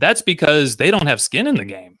that's because they don't have skin in the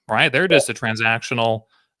game, right? They're just a transactional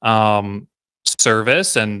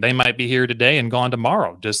service, and they might be here today and gone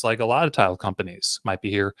tomorrow, just like a lot of title companies might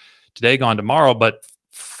be here today, gone tomorrow. But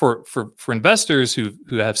for investors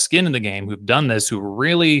who have skin in the game, who've done this, who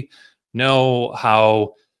really know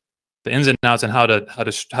how the ins and outs and how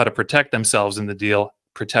to protect themselves in the deal,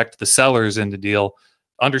 protect the sellers in the deal,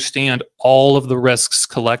 understand all of the risks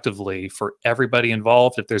collectively for everybody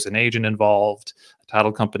involved. If there's an agent involved, a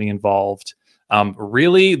title company involved,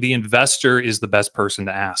 really the investor is the best person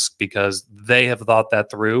to ask, because they have thought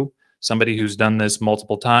that through. Somebody who's done this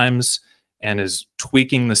multiple times and is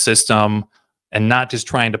tweaking the system and not just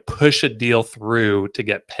trying to push a deal through to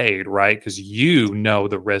get paid, right? Because you know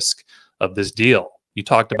the risk of this deal. You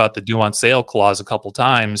talked about the due on sale clause a couple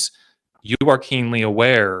times. You are keenly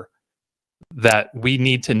aware that we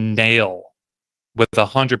need to nail with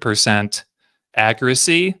 100%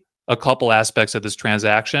 accuracy a couple aspects of this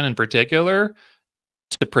transaction in particular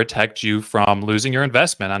to protect you from losing your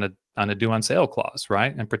investment on a due on sale clause,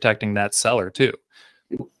 right? And protecting that seller too.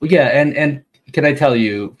 Yeah, and can I tell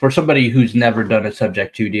you, for somebody who's never done a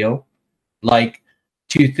Subject-2 deal, like,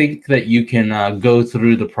 to think that you can go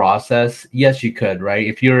through the process, yes, you could, right?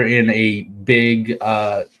 If you're in a big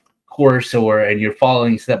course and you're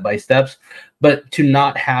following step by steps, but to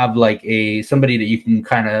not have like somebody that you can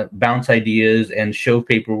kind of bounce ideas and show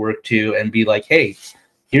paperwork to and be like, hey,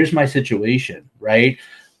 here's my situation, right?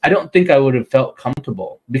 I don't think I would have felt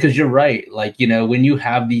comfortable, because you're right. Like, when you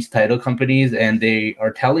have these title companies and they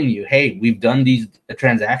are telling you, hey, we've done these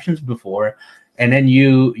transactions before, and then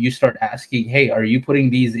you start asking, hey, are you putting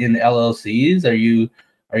these in LLCs? Are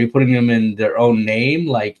you putting them in their own name?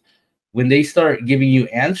 Like, when they start giving you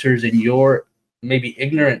answers and you're maybe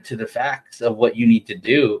ignorant to the facts of what you need to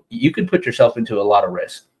do, you could put yourself into a lot of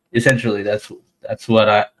risk. Essentially, that's what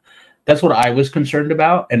I was concerned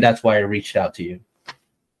about, and that's why I reached out to you.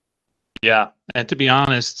 Yeah, and to be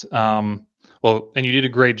honest, and you did a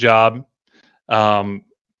great job, doing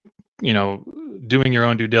your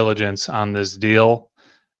own due diligence on this deal.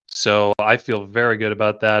 So I feel very good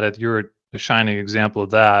about that. You're a shining example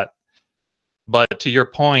of that. But to your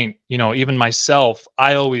point, even myself,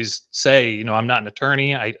 I always say, I'm not an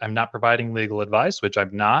attorney. I'm not providing legal advice, which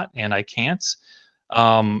I'm not, and I can't.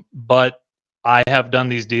 But I have done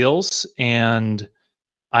these deals, and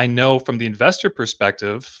I know from the investor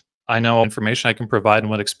perspective, I know information I can provide and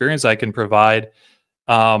what experience I can provide.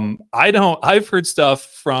 I've heard stuff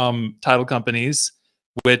from title companies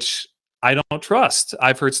which I don't trust.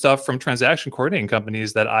 I've heard stuff from transaction coordinating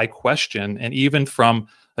companies that I question, and even from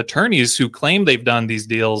attorneys who claim they've done these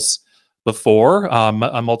deals before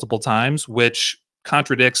multiple times, which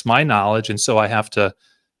contradicts my knowledge. And so I have to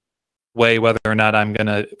weigh whether or not I'm going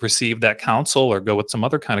to receive that counsel or go with some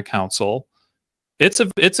other kind of counsel. It's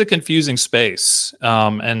a confusing space,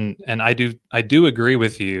 and I do agree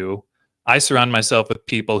with you. I surround myself with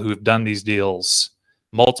people who've done these deals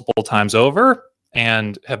multiple times over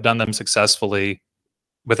and have done them successfully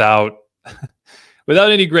without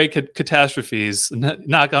any great catastrophes.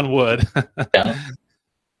 Knock on wood. Yeah.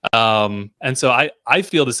 And so I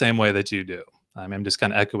feel the same way that you do. I'm just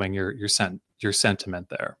kind of echoing your sentiment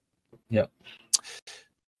there. Yeah.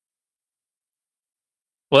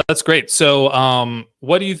 Well, that's great. So,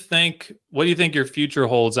 what do you think your future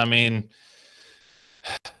holds? I mean,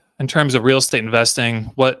 in terms of real estate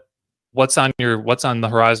investing, what's on the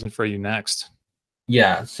horizon for you next?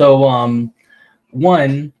 Yeah. So,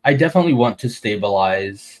 one, I definitely want to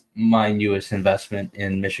stabilize my newest investment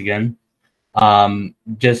in Michigan.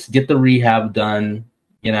 Just get the rehab done,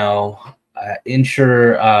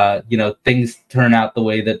 ensure, things turn out the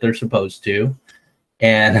way that they're supposed to,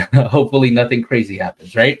 and hopefully nothing crazy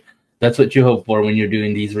happens, right? That's what you hope for when you're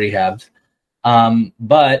doing these rehabs.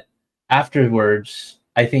 But afterwards,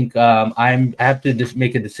 I think I have to just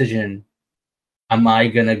make a decision. Am I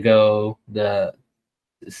gonna go the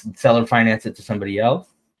seller finance it to somebody else?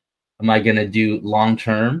 Am I gonna do long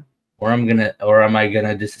term, or am I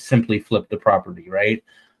gonna just simply flip the property, right?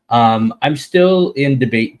 I'm still in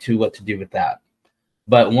debate to what to do with that.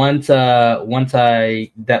 But once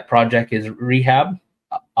that project is rehab,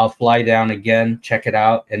 I'll fly down again, check it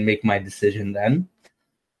out, and make my decision then.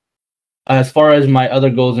 As far as my other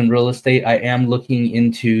goals in real estate, I am looking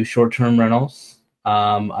into short-term rentals.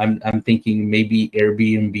 I'm thinking maybe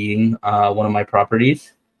Airbnb one of my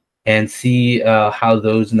properties and see how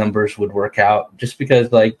those numbers would work out. Just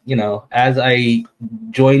because, like, you know, as I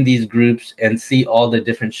join these groups and see all the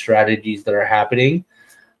different strategies that are happening,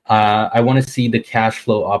 I want to see the cash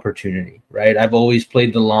flow opportunity, right? I've always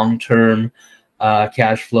played the long-term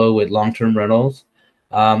cash flow with long-term rentals.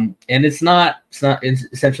 And it's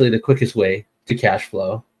essentially the quickest way to cash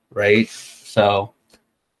flow, right? So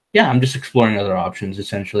yeah, I'm just exploring other options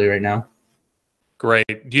essentially right now.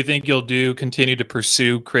 Great. Do you think you'll continue to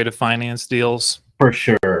pursue creative finance deals? For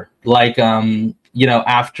sure. Like, you know,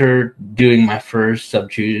 after doing my first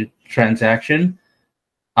Sub2 transaction,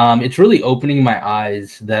 it's really opening my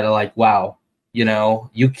eyes that are like, wow, you know,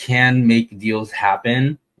 you can make deals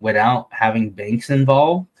happen without having banks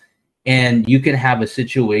involved. And you can have a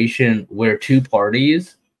situation where two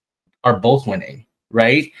parties are both winning,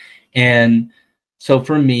 right? And so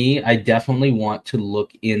for me, I definitely want to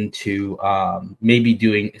look into maybe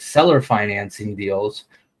doing seller financing deals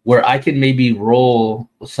where I can maybe roll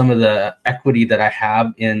some of the equity that I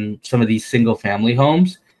have in some of these single family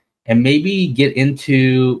homes and maybe get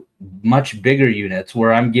into much bigger units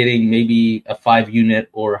where I'm getting maybe a 5-unit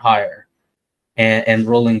or higher. And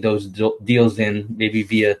rolling those deals in maybe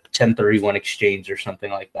via 1031 exchange or something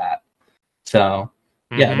like that. So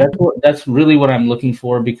yeah, that's really what I'm looking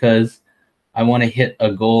for, because I want to hit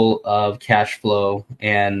a goal of cash flow,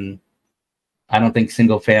 and I don't think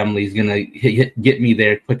single family is gonna get me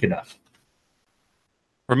there quick enough.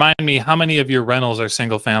 Remind me, how many of your rentals are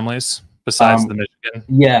single families besides the Michigan?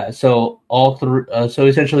 Yeah, so all three. So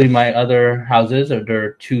essentially, my other houses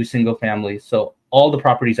they're 2 single families. So all the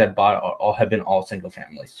properties I bought have been all single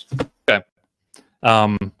families. Okay.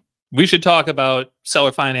 We should talk about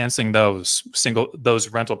seller financing those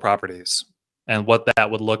rental properties and what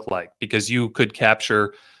that would look like, because you could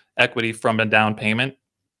capture equity from a down payment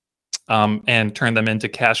and turn them into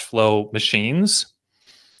cash flow machines.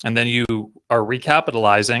 And then you are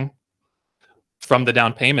recapitalizing from the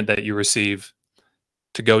down payment that you receive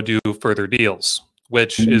to go do further deals,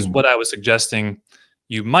 which is what I was suggesting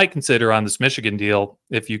you might consider on this Michigan deal.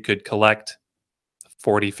 If you could collect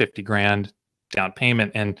 40, 50 grand down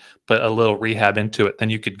payment and put a little rehab into it, then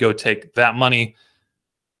you could go take that money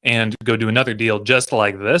and go do another deal just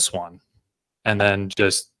like this one, and then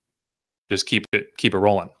just keep it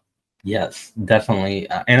rolling. Yes, definitely.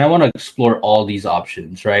 And I want to explore all these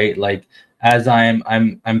options, right? Like, as I'm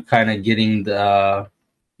kind of getting I'm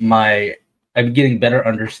getting better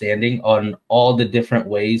understanding on all the different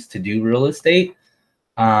ways to do real estate.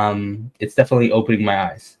 It's definitely opening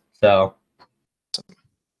my eyes. So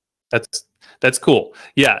that's cool.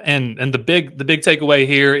 Yeah, and the big takeaway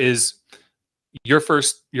here is your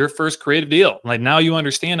first creative deal. Like, now you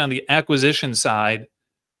understand on the acquisition side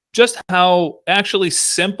just how actually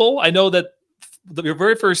simple. I know that your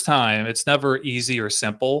very first time, it's never easy or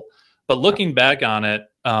simple, but looking back on it,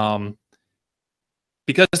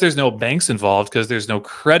 because there's no banks involved, because there's no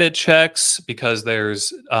credit checks, because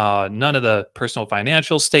there's none of the personal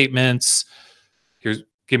financial statements.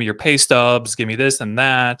 Give me your pay stubs, give me this and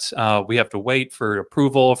that. We have to wait for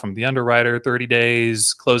approval from the underwriter, 30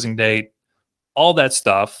 days, closing date, all that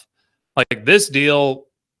stuff. Like, this deal,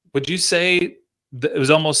 would you say it was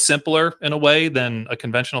almost simpler in a way than a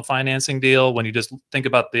conventional financing deal when you just think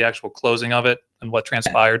about the actual closing of it and what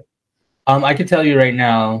transpired? I can tell you right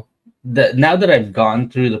now that now that I've gone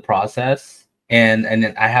through the process and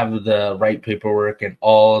then I have the right paperwork and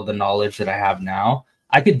all the knowledge that I have now,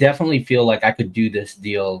 I could definitely feel like I could do this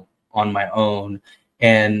deal on my own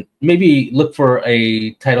and maybe look for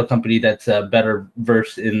a title company that's better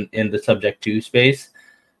versed in the Subject-to space.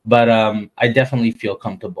 But I definitely feel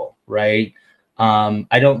comfortable, right?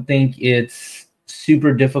 I don't think it's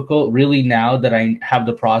super difficult really now that I have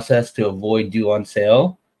the process to avoid due on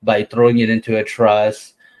sale by throwing it into a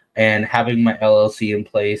trust and having my LLC in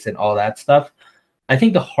place and all that stuff. I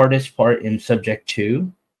think the hardest part in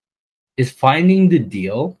Subject-to is finding the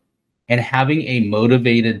deal and having a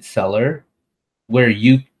motivated seller where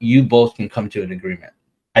you both can come to an agreement.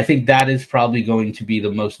 I think that is probably going to be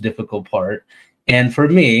the most difficult part. And for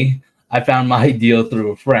me, I found my deal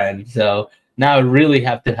through a friend. So now I really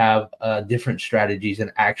have to have different strategies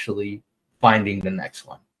and actually finding the next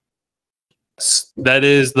one. That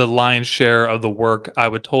is the lion's share of the work. I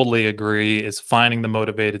would totally agree. Is finding the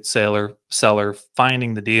motivated seller,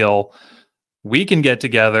 finding the deal. We can get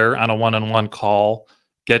together on a one-on-one call,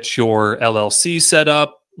 get your LLC set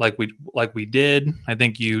up like we did. I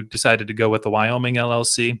think you decided to go with the Wyoming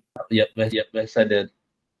LLC. Yep, yes, I did.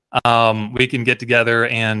 We can get together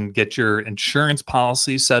and get your insurance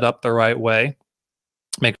policy set up the right way.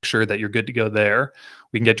 Make sure that you're good to go there.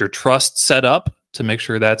 We can get your trust set up to make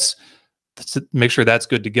sure that's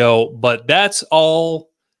good to go. But that's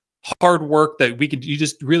all hard work that you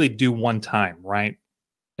just really do one time, right?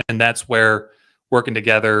 And that's where working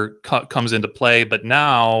together comes into play. But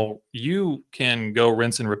now you can go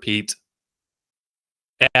rinse and repeat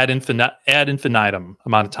ad infinitum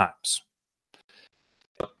amount of times,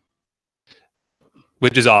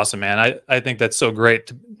 which is awesome, man. I think that's so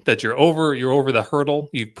great that you're over the hurdle.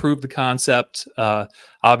 You've proved the concept.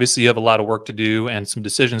 Obviously, you have a lot of work to do and some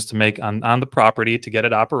decisions to make on the property to get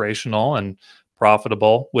it operational and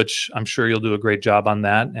profitable, which I'm sure you'll do a great job on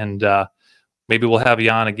that. And maybe we'll have you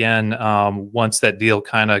on again once that deal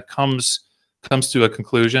kind of comes to a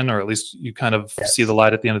conclusion, or at least you kind of see the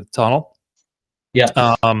light at the end of the tunnel.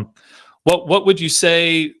 Yeah. What would you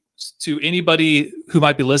say to anybody who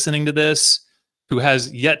might be listening to this, who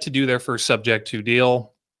has yet to do their first Subject-2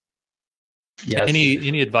 deal? Yes.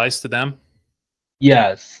 Any advice to them?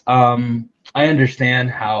 Yes. I understand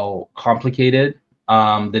how complicated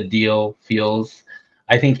the deal feels.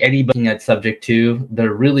 I think anybody at Subject-2,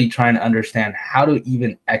 they're really trying to understand how to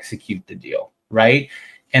even execute the deal, right?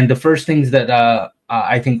 And the first things that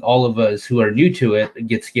I think all of us who are new to it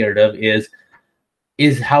get scared of is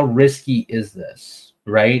how risky is this,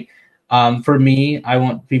 right? For me, I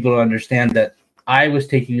want people to understand that I was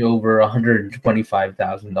taking over a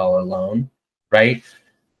 $125,000 loan, right?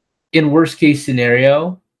 In worst case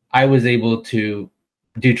scenario, I was able to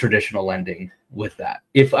do traditional lending with that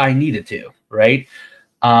if I needed to, right?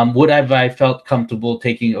 Would I felt comfortable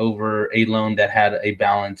taking over a loan that had a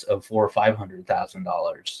balance of $400,000 or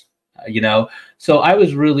 $500,000? You know, so I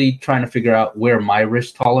was really trying to figure out where my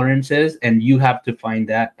risk tolerance is, and you have to find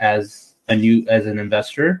that as an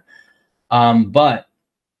investor. But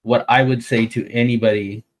what I would say to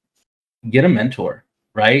anybody, get a mentor,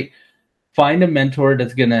 right? Find a mentor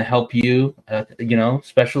that's going to help you, you know,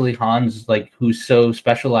 especially Hans, like, who's so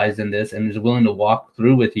specialized in this and is willing to walk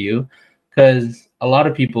through with you, because a lot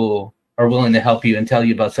of people are willing to help you and tell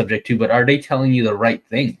you about Subject-2, but are they telling you the right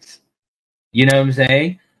things? You know what I'm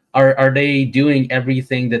saying? Are they doing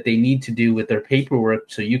everything that they need to do with their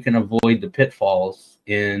paperwork so you can avoid the pitfalls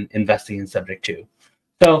in investing in Subject-2?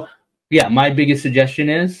 So yeah, my biggest suggestion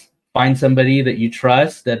is find somebody that you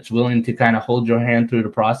trust that's willing to kind of hold your hand through the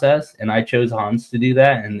process. And I chose Hans to do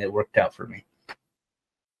that, and it worked out for me.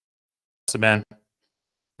 Awesome, man.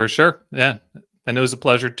 For sure. Yeah. And it was a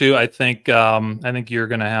pleasure too. I think you're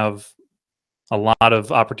going to have a lot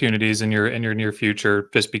of opportunities in your near future,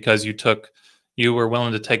 just because you were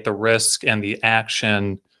willing to take the risk and the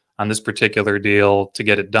action on this particular deal to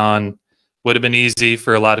get it done. Would have been easy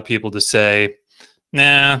for a lot of people to say,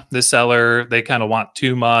 nah, the seller, they kind of want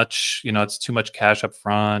too much, you know, it's too much cash up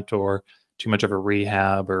front or too much of a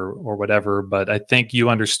rehab or whatever. But I think you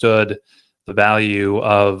understood the value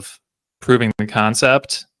of proving the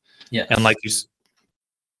concept. Yes. And like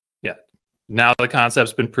now the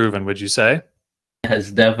concept's been proven, would you say?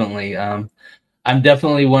 Yes, definitely. I'm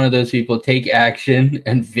definitely one of those people. Take action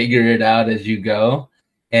and figure it out as you go.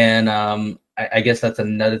 And I guess that's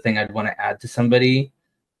another thing I'd want to add to somebody.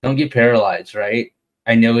 Don't get paralyzed, right?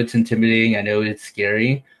 I know it's intimidating. I know it's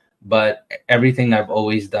scary. But everything I've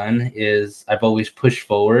always done is I've always pushed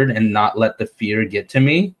forward and not let the fear get to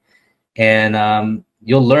me. And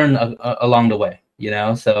you'll learn along the way, you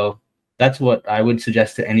know? So that's what I would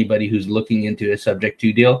suggest to anybody who's looking into a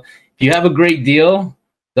Subject-2 deal. If you have a great deal,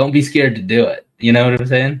 don't be scared to do it. You know what I'm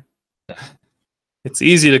saying? It's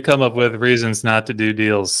easy to come up with reasons not to do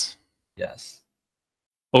deals. Yes.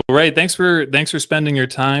 Well, Ray, thanks for spending your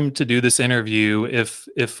time to do this interview. If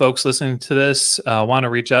folks listening to this want to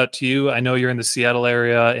reach out to you, I know you're in the Seattle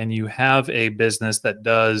area and you have a business that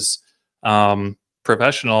does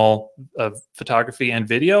professional photography and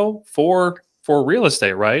video for real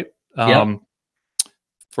estate, right? Yep.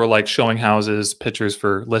 For like showing houses, pictures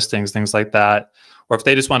for listings, things like that. Or if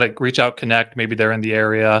they just want to reach out, connect, maybe they're in the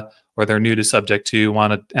area or they're new to Subject-2,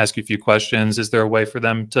 want to ask you a few questions, is there a way for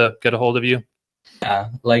them to get a hold of you? Yeah,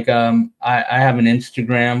 like I have an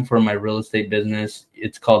Instagram for my real estate business.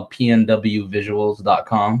 It's called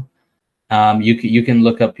pnwvisuals.com. You can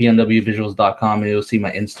look up pnwvisuals.com and you'll see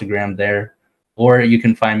my Instagram there. Or you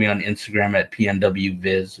can find me on Instagram at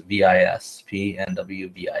pnwviz, V-I-S,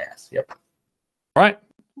 pnwviz. Yep. All right.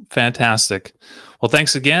 Fantastic. Well,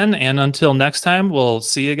 thanks again. And until next time, we'll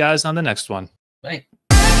see you guys on the next one. Bye.